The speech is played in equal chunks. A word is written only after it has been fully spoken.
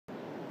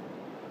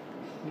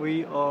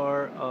We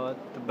are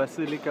at the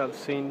Basilica of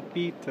St.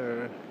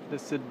 Peter.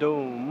 This is the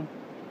dome,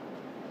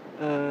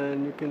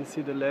 and you can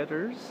see the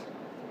letters.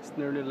 It's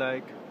nearly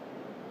like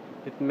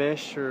it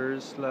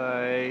measures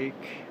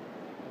like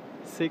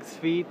 6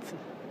 feet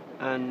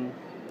and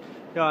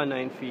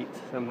 9 feet,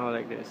 somehow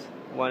like this.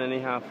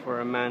 1.5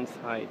 for a man's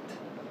height.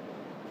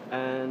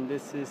 And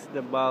this is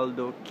the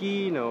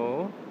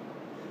baldacchino,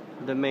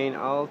 the main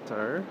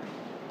altar,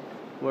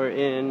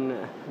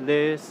 wherein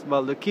this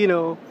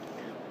baldacchino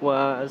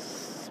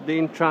was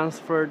being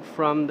transferred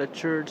from the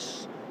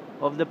church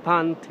of the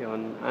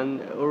Pantheon,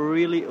 and a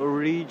really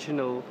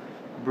original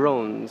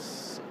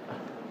bronze,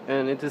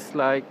 and it is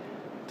like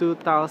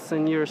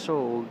 2,000 years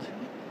old,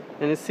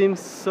 and it seems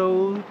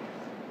so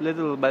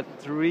little but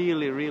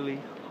really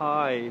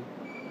high.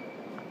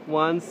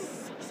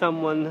 Once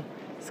someone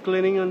is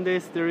cleaning on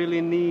this, they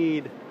really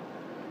need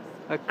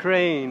a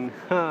crane.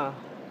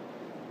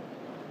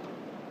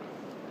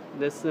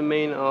 This is the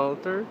main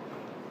altar.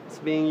 It's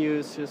being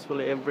used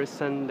usually every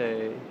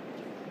Sunday.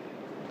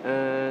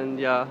 And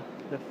yeah,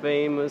 the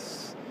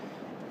famous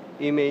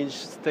image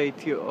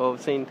statue of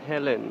Saint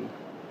Helen.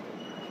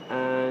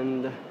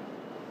 And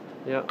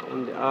yeah,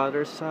 on the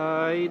other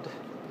side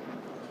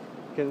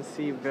you can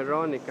see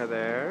Veronica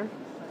there.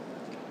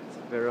 It's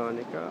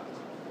Veronica.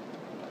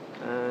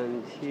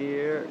 And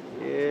here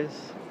is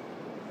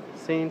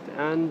Saint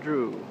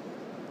Andrew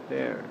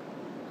there.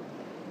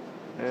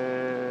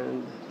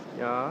 And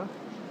yeah,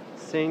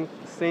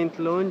 Saint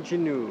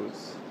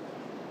Longinus,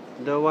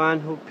 the one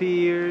who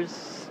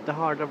pierced the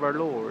heart of our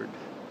Lord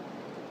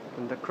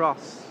on the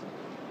cross.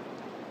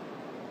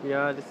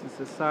 Yeah, this is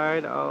the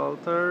side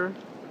altar,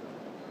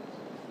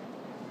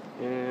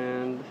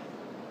 and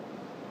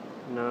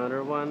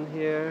another one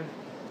here.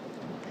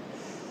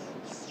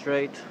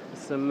 Straight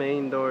is the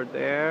main door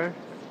there.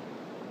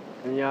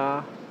 And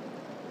yeah,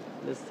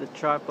 this is the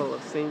chapel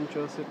of Saint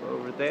Joseph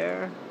over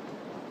there,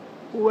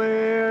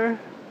 where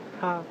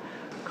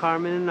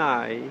Carmen and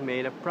I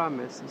made a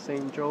promise to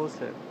Saint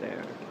Joseph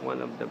there.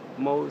 One of the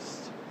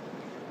most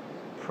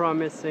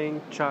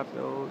promising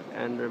chapel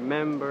and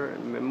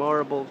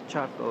memorable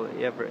chapel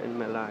ever in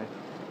my life.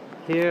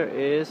 Here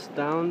is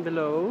down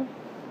below.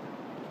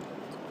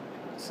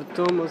 It's the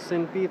tomb of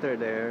Saint Peter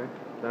there,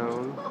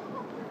 down.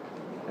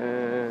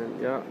 And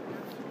yeah,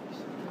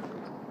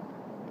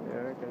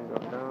 there I can go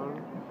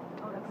down.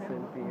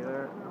 Saint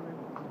Peter.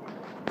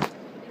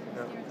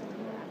 Yeah.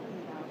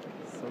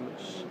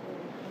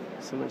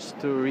 So much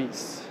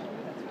tourists.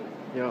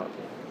 Yeah,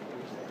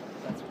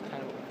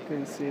 you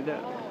can see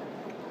that.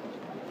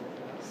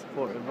 It's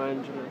for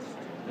evangelists.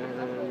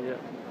 And yeah,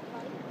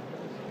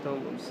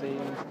 tomb of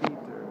Saint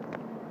Peter.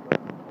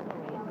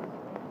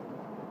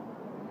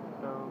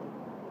 Down.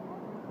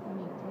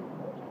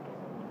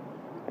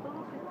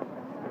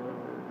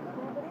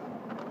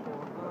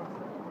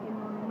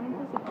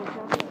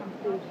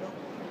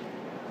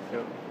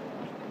 Yeah.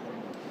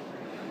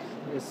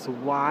 It's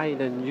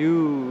wide and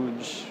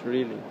huge,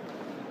 really.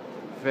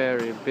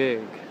 Very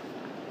big.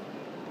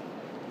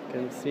 You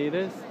can see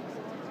this?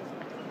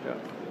 Yeah.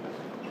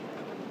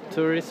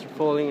 Tourists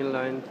falling in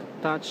line to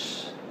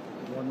touch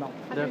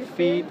the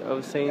feet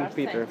of Saint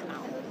Peter.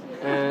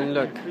 And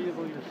look,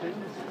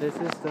 this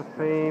is the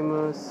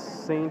famous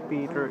Saint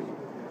Peter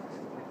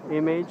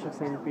image of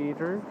Saint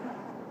Peter,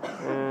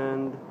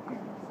 and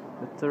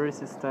the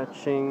tourist is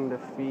touching the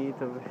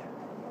feet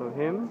of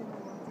him.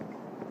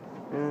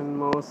 And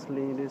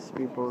mostly these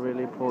people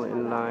really pull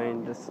in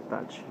line just to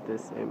touch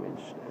this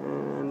image.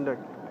 And look,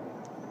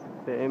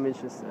 the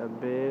image is a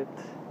bit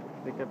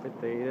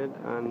decapitated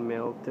and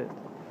melted.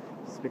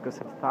 It's because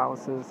of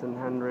thousands and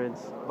hundreds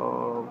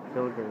of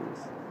pilgrims.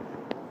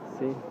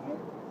 See?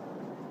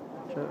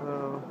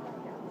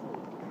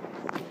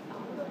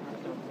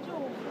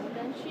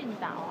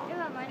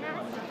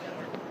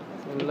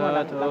 A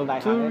lot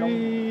of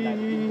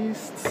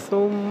tourists,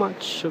 so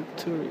much of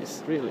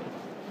tourists, really.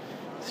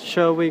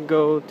 Shall we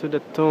go to the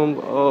tomb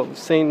of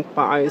Saint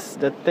Pius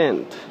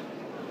X?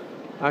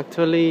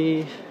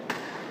 Actually,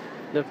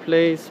 the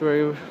place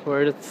where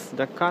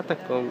the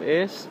catacomb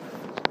is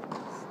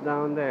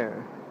down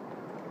there.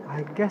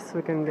 I guess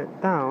we can get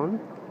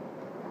down.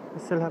 We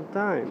still have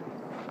time.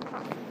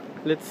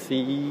 Let's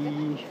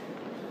see.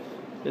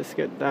 Let's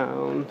get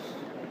down.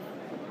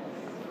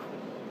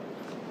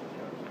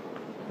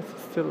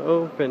 It's still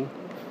open.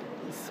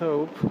 Let's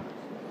hope.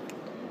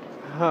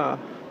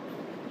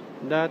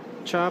 That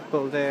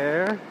chapel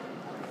there,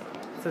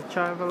 it's a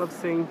chapel of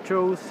Saint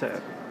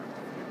Joseph.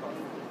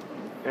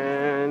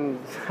 And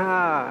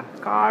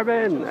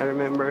Carmen, I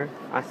remember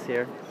us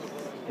here.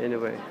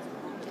 Anyway,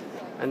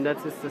 and that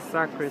is the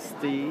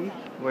sacristy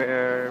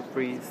where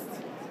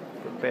priests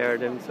prepare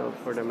themselves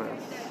for the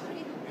mass.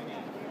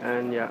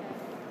 And yeah,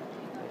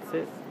 that's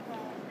it.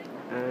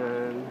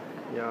 And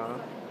yeah,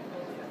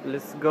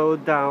 let's go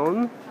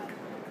down.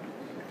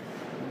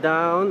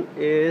 Down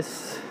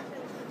is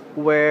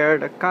where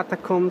the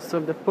catacombs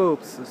of the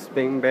popes is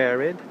being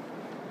buried.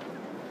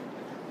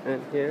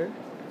 And here,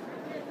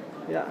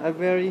 yeah, a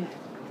very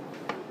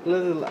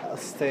little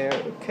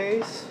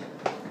staircase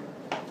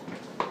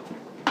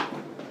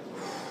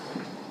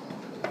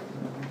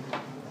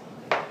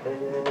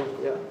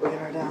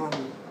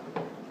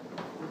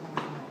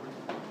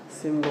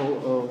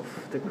symbol of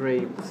the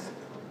grapes.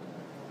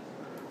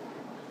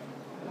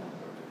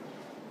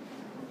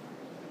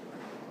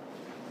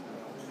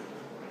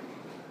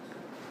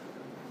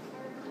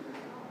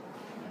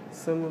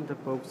 Some of the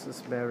popes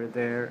is buried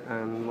there,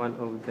 and one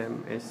of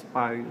them is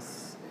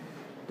Pius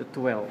the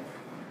 12th.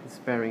 Is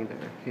buried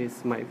there.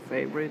 He's my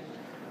favorite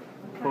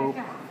pope,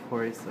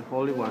 for he's the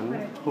Holy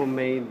One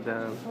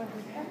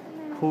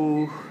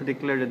who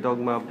declared the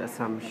dogma of the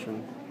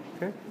Assumption.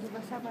 Okay,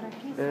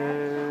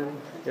 and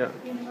yeah,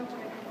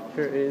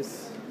 here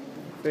is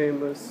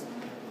famous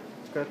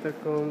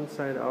catacomb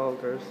side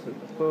altars to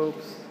the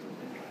popes.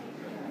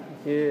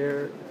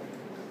 Here.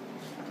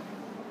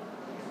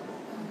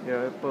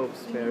 Yeah,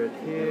 Pope's buried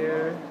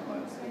here.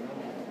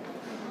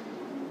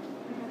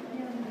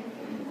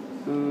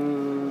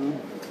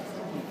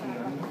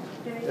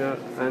 Yeah,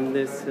 and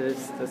this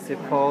is the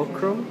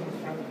sepulchre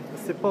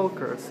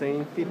of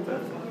Saint Peter.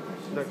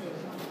 Look.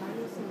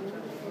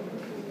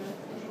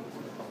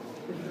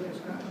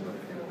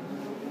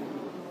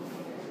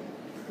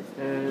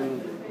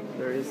 And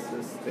there is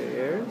the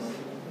stairs.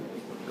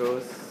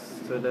 Goes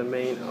to the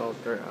main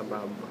altar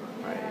above.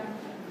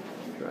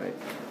 Right.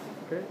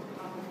 Okay.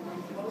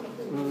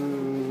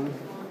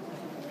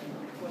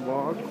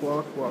 Walk.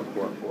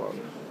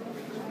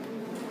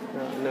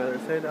 Another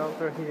side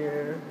altar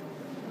here,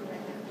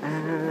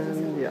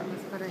 and yeah,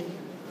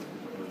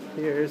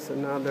 here's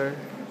another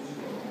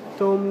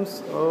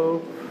tombs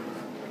of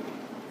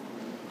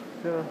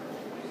the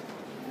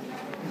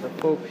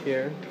Pope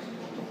here.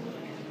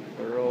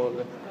 The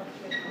road.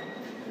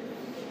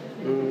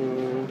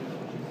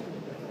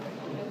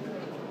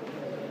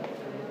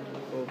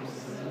 Pope's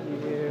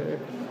here.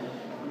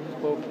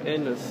 Pope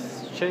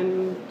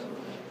Innocent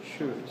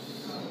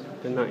shoes,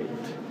 the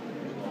ninth.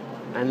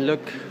 And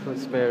look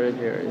who's buried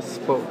here is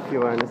Pope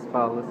Johannes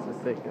Paulus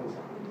II.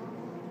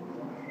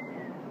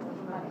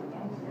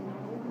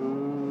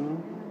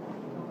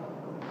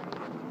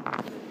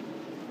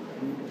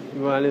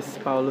 Johannes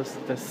Paulus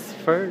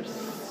I,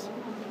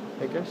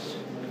 I guess.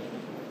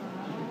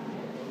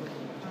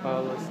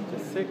 Paulus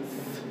VI.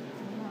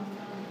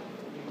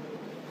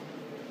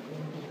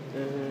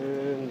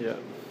 And yeah.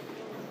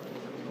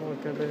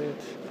 Look at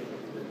it.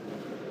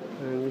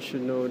 And you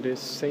should know these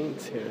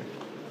saints here.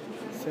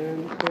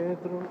 San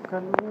Pedro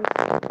Calais.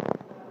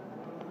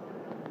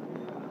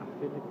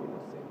 Filipino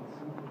saints.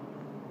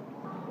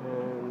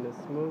 And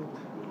let's move.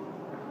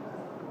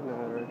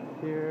 Another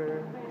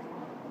here.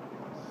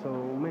 So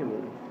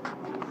many.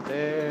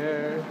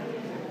 There.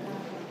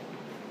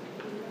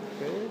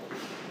 Okay.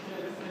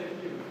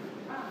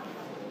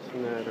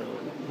 Another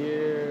one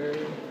here.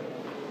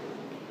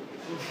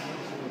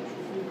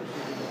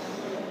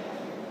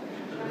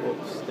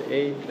 Oops, the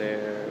 8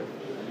 there.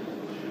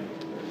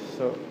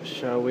 So,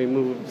 shall we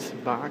move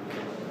back?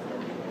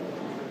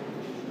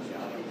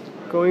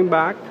 Going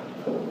back.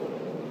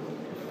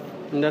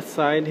 On that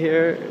side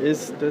here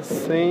is the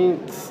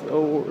saints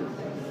or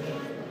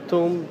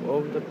tomb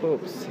of the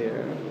popes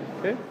here.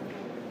 Okay.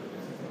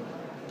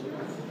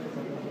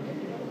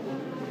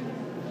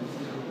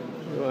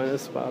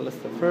 Johannes Paulus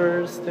I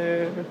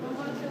there.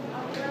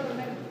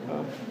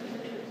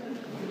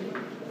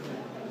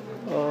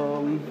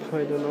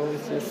 I don't know,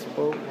 is this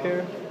Pope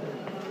here?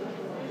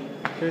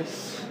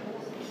 Yes.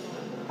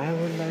 I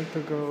would like to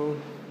go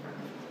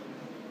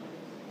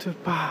to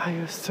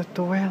Pius the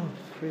 12th,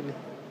 really.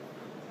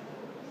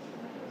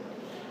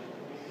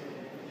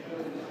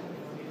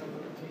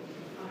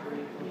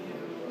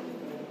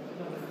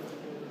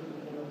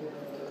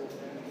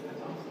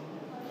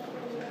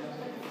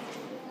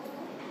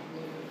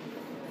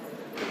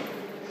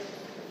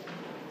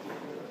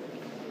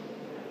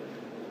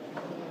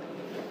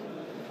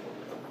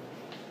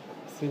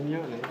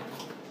 Signore,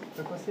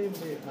 è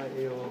possibile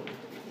io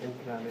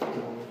entrare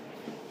con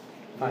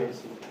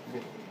Pius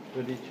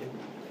 12?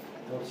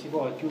 Non si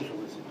può, è chiuso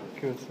questo.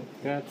 Chiuso,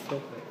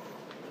 grazie.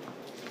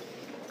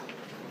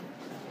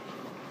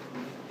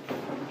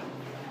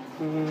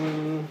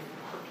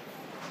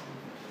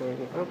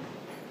 Going up.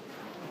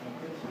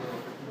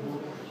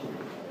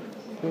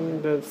 I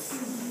think that's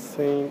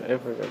Saint, I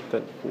forgot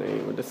that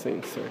name of the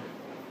saint, sir.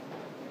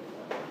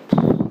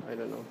 I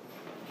don't know.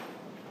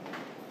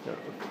 Yeah,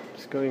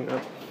 just going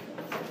up.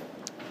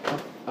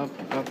 Up.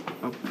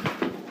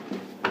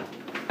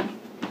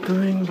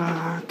 Going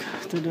back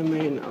to the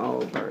main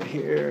altar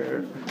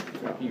here.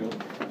 Yeah.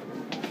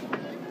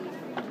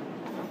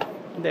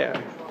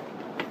 There.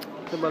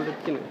 The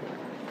Vatican.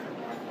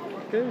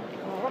 Okay.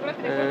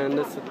 And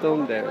there's a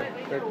tomb there.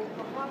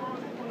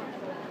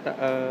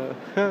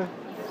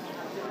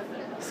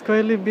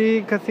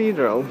 Scoily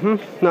Cathedral.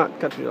 Not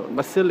Cathedral.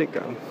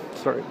 Basilica.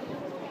 Sorry.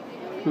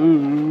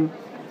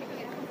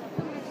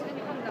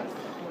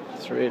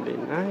 It's really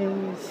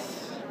nice.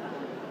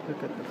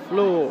 Look at the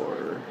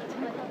floor.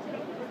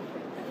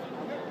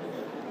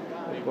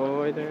 The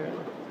boy there.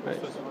 Right.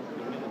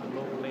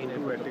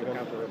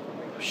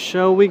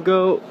 Shall we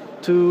go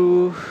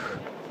to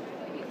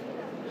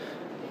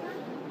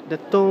the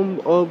tomb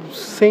of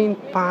Saint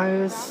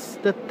Pius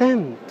X?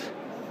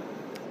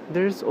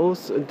 there's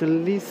also the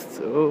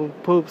list of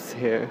popes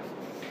here.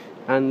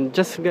 And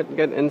just get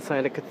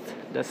inside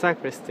the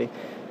sacristy.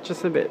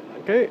 Just a bit,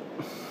 okay?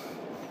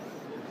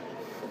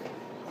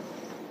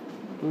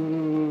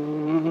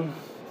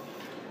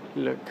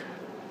 Look.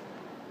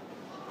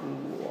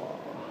 Wow,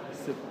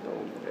 sit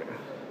down there.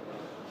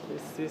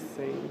 This is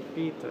Saint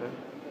Peter.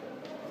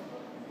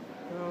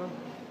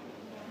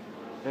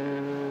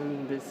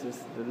 And this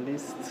is the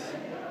list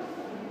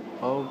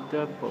of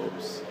the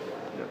popes.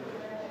 Look.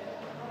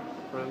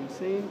 From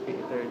Saint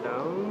Peter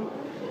down,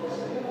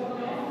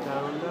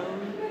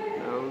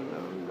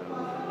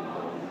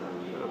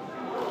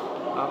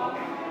 up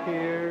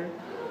here.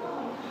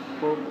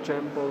 Pope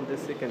John Paul II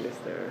is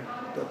there,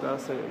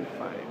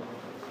 2005.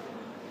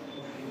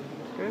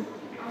 Okay.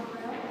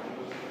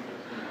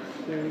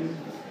 Then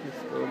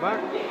let's go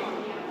back.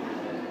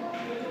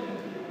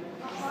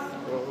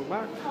 Go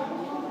back.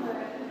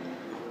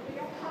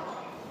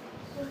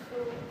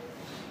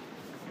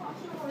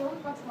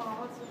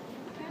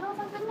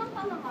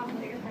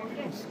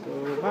 Let's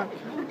go back.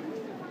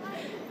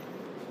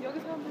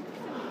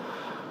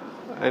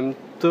 I'm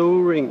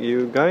touring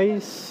you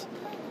guys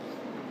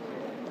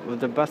with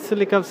the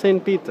Basilica of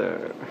Saint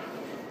Peter.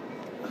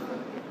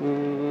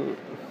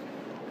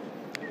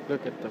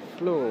 Look at the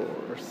floor,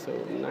 so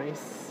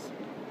nice.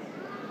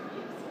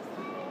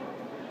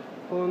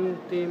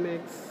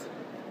 Pontimex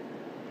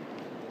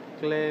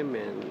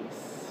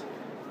Clemens.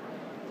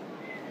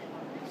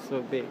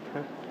 So big,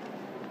 huh?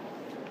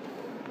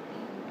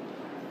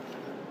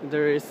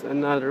 There is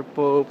another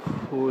pope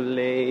who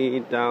lay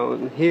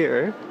down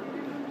here.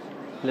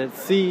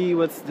 Let's see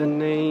what's the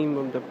name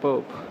of the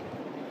pope.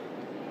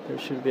 There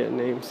should be a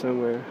name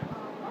somewhere.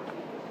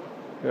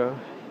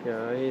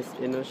 Yeah, he's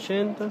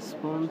Innocentus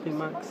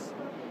Pontimax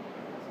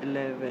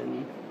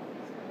 11.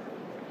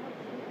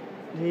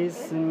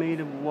 He's made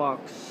of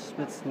wax,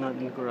 but it's not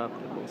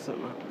incorruptible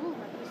somehow.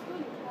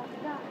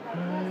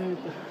 Right.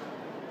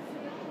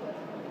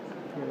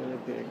 Really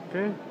big,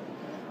 okay?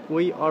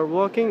 We are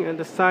walking at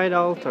the side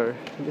altar.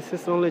 This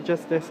is only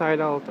just the side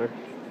altar.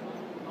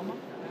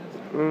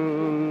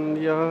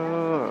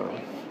 Yeah.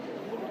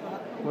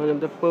 One of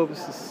the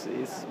popes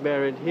is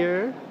buried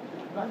here.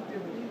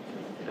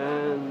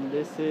 And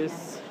this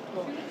is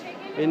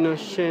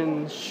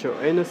Innocence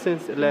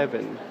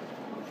 11.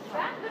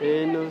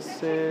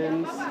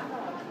 Innocence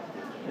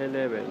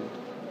 11.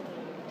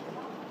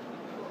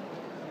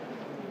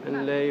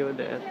 And Leo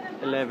the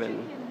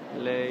 11.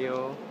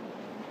 Leo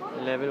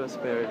 11 was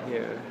buried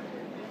here.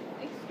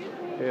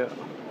 Yeah.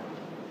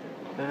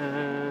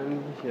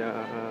 And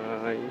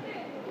yeah,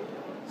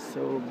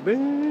 so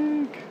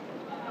big.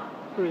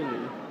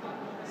 Really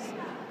so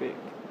big.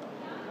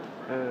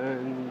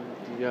 And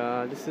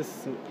yeah, this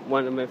is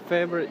one of my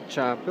favorite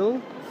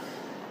chapel,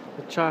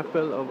 the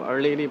chapel of Our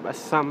Lady of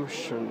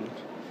Assumption.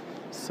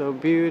 So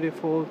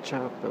beautiful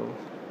chapel,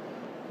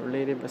 Our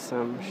Lady of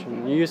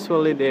Assumption.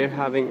 Usually they're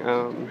having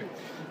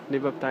they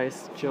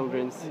baptize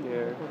children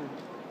here.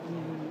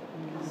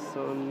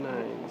 So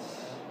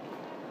nice.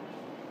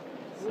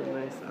 So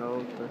nice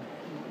altar.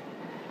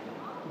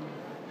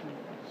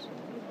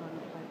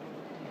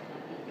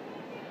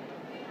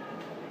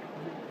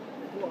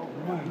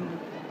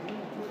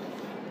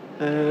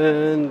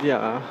 And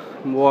yeah,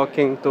 I'm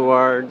walking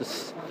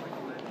towards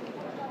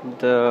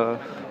the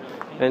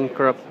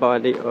incorrupt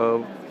body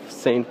of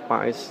Saint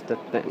Pius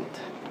X.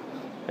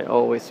 I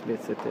always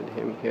visited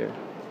him here.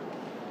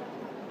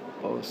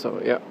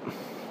 Also, yeah.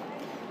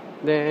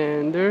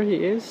 Then there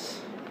he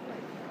is.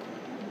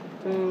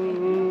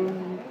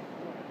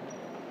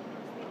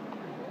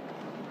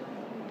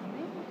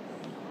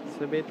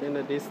 It's a bit in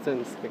the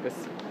distance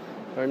because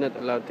we're not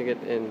allowed to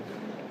get in.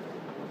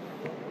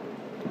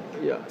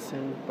 Yeah,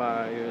 Saint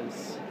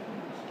Pius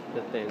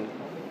X.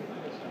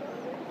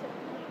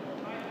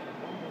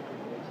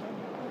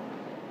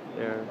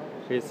 There,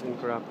 he's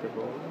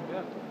incorruptible.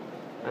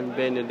 And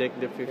Benedict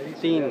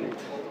XV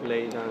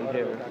lay down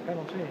here.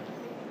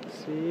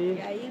 See?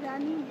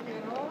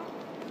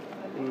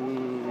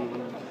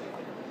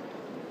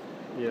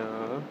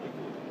 Yeah.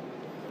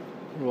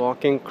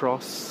 Walking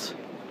across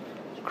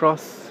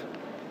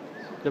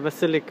the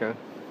Basilica.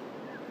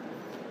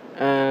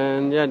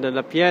 And yeah, the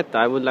La Pieta,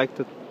 I would like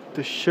to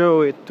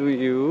show it to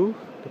you,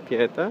 the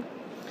Pieta.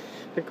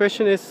 The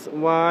question is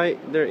why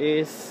there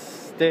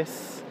is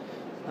this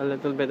a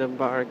little bit of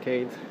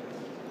barricade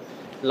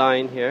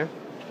line here.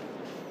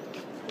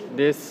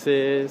 This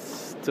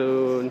is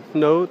to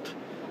note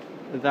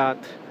that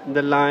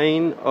the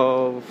line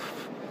of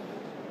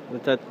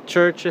the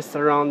churches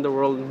around the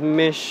world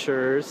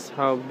measures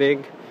how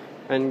big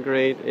and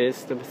great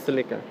is the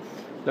Basilica.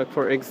 Like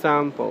for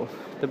example,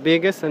 the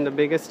biggest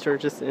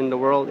churches in the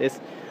world is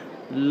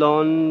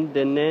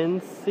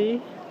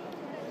Londinense,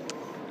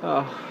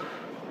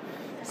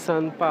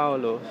 San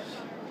Paulo,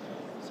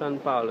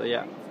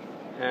 yeah,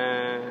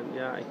 and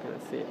yeah, I can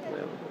see it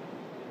well.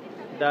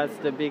 That's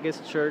the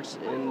biggest church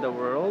in the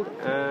world,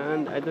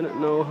 and I don't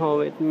know how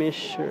it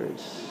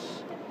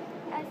measures.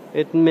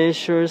 It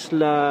measures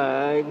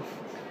like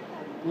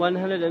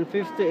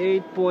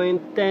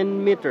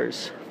 158.10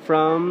 meters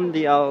from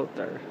the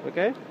altar.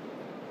 Okay,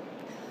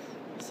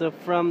 so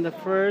from the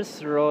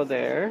first row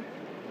there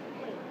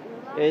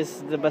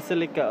is the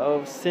Basilica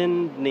of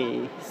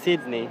Sydney,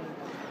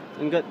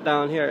 and got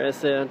down here is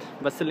the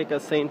Basilica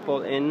of St.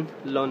 Paul in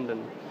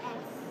London.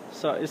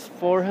 So it's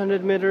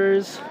 400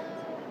 meters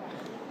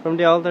from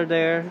the altar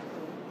there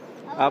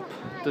up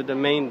to the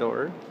main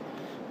door.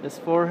 It's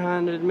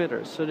 400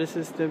 meters. So this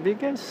is the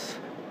biggest.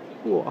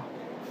 Wow.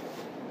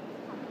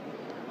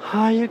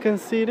 Ah, you can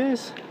see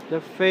this,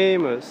 the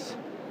famous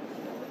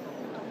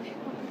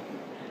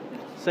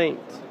saint.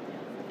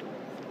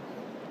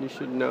 You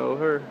should know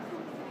her.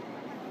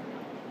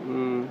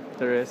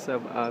 Teresa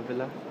of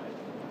Avila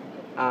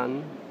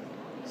and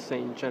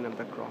Saint John of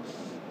the Cross.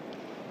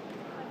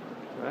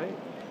 Right?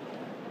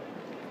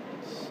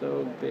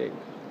 So big.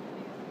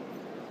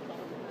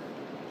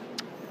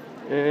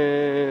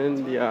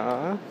 And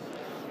yeah,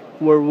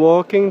 we're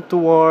walking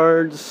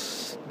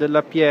towards the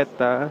La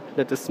Pieta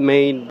that is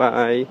made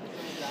by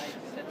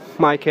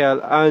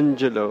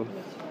Michelangelo.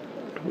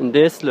 And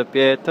this La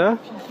Pieta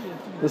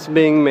is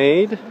being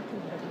made.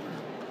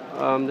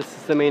 This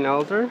is the main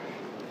altar.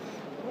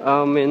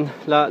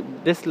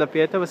 This La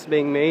Pieta was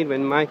being made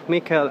when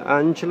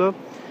Michelangelo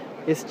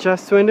is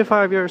just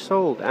 25 years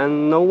old,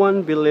 and no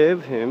one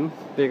believed him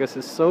because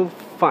it's so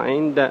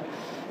fine that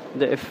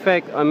the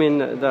effect,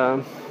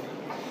 the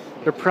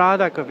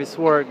product of his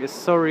work is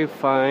so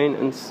refined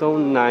and so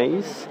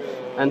nice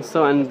and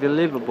so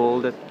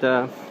unbelievable that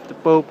the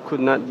Pope could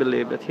not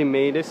believe that he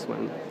made this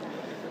one.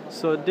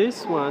 So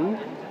this one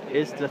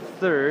is the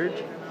third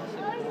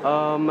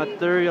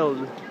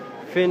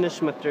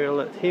finished material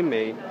that he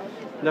made.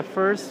 The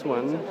first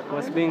one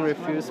was being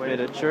refused by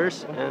the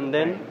church, and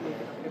then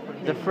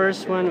the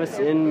first one was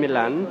in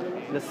Milan,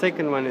 the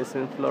second one is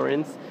in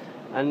Florence,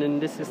 and then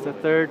this is the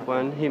third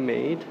one he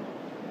made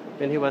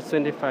when he was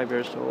 25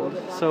 years old.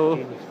 So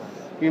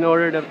in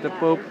order that the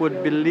Pope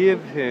would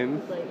believe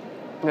him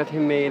that he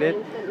made it,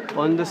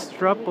 on the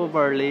strap of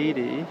Our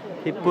Lady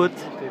he put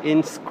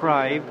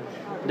inscribed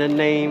the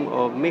name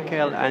of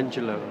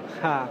Michelangelo.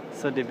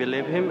 So they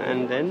believe him,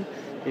 and then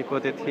he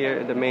put it here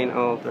at the main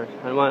altar,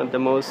 and one of the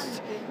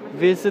most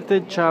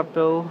visited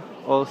chapel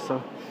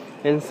also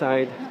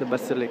inside the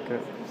basilica.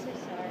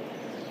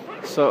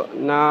 So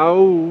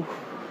now,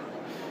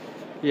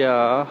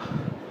 yeah,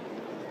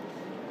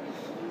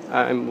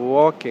 I'm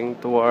walking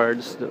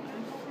towards the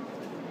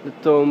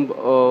tomb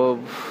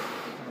of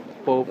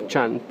Pope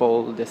John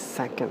Paul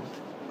II.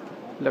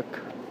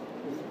 Look,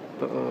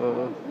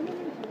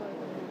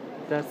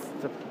 that's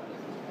the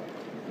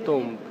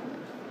tomb.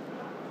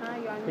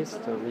 His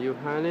tomb,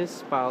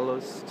 Johannes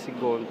Paulus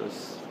II.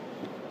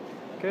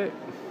 Okay,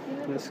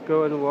 let's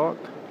go and walk.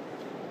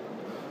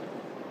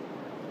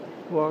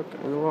 Walk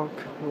and walk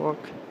and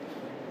walk.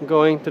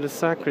 Going to the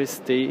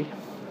sacristy.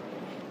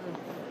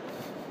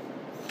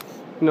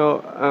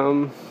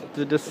 To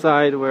the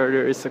side where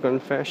there is a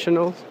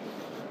confessional.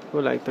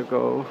 We like to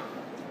go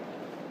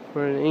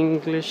for an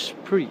English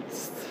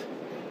priest.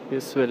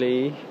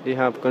 Usually they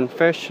have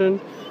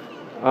confession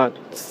at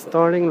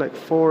starting like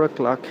 4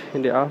 o'clock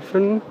in the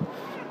afternoon.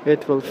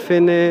 It will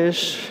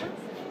finish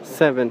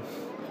 7.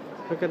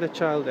 Look at the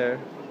child there.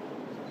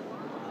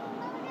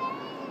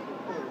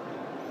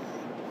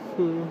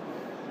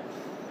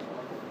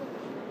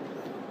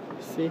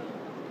 See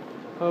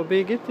how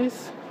big it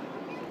is?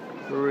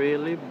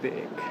 Really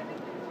big.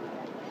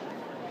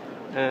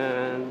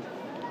 And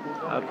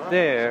up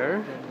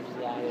there,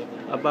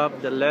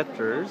 above the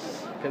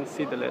letters, you can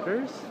see the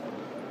letters.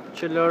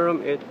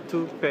 Celorum et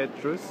tu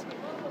Petrus.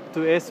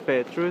 Tu es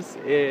Petrus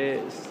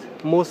is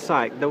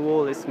mosaic. The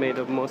wall is made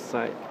of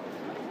mosaic.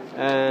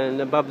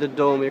 And above the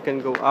dome, you can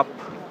go up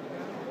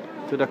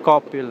to the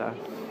cupola.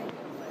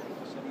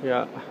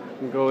 Yeah,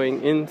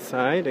 going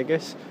inside, I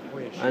guess.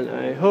 And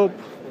I hope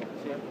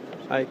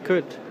I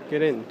could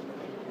get in,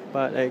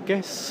 but I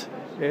guess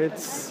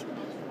it's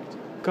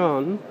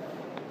gone.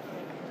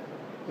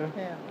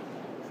 Yeah.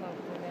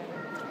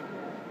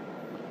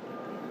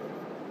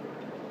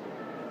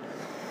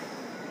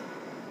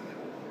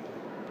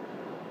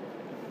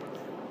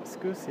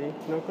 Scusi,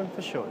 no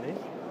confessione?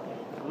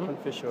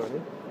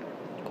 Confessione?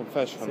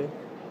 Confession. Sì.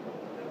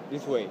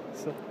 This way.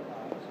 So.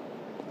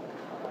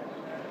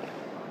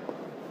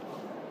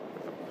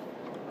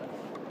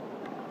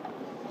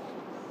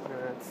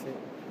 Grazie.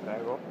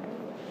 Prego.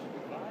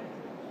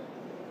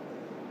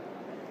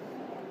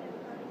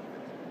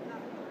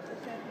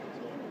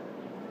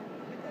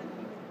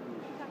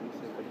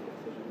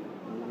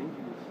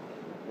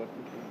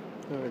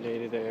 Our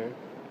Lady there.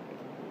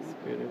 It's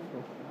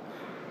beautiful.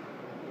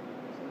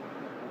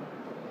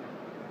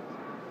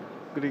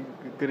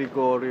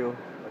 Gregorio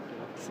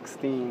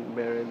 16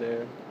 buried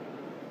there.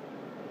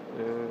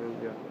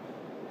 And yeah.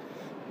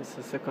 This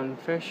is a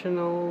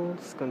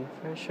confessionals.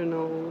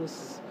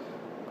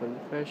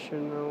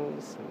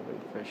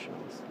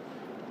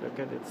 Look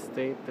at it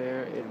state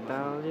there,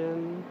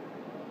 Italian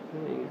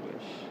and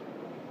English.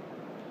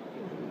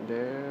 And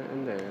there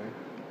and there.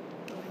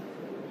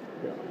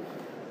 Yeah.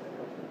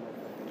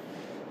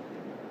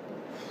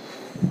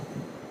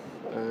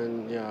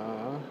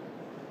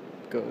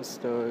 goes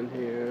down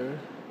here.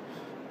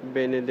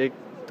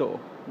 Benedicto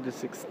the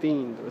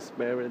 16th was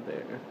buried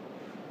there.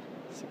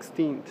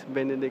 16th,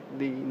 Benedict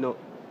the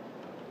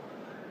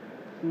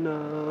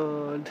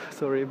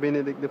sorry,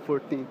 Benedict the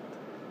 14th.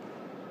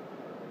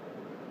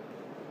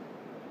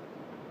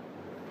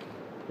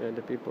 Yeah,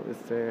 the people is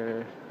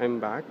there. I'm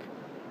back.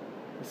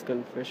 There's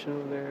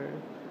confessional there.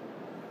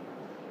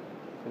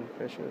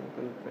 Confessional.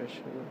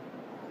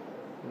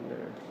 And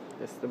there.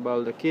 It's the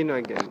baldacchino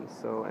again,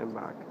 so I'm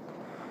back.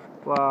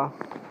 Wow.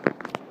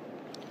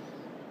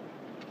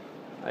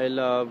 I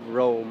love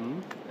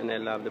Rome and I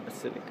love the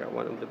Basilica,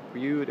 one of the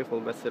beautiful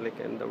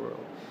basilica in the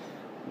world.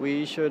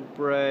 We should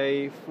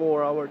pray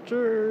for our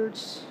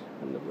church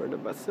and for the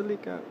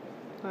Basilica.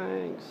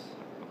 Thanks.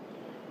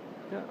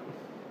 Yeah.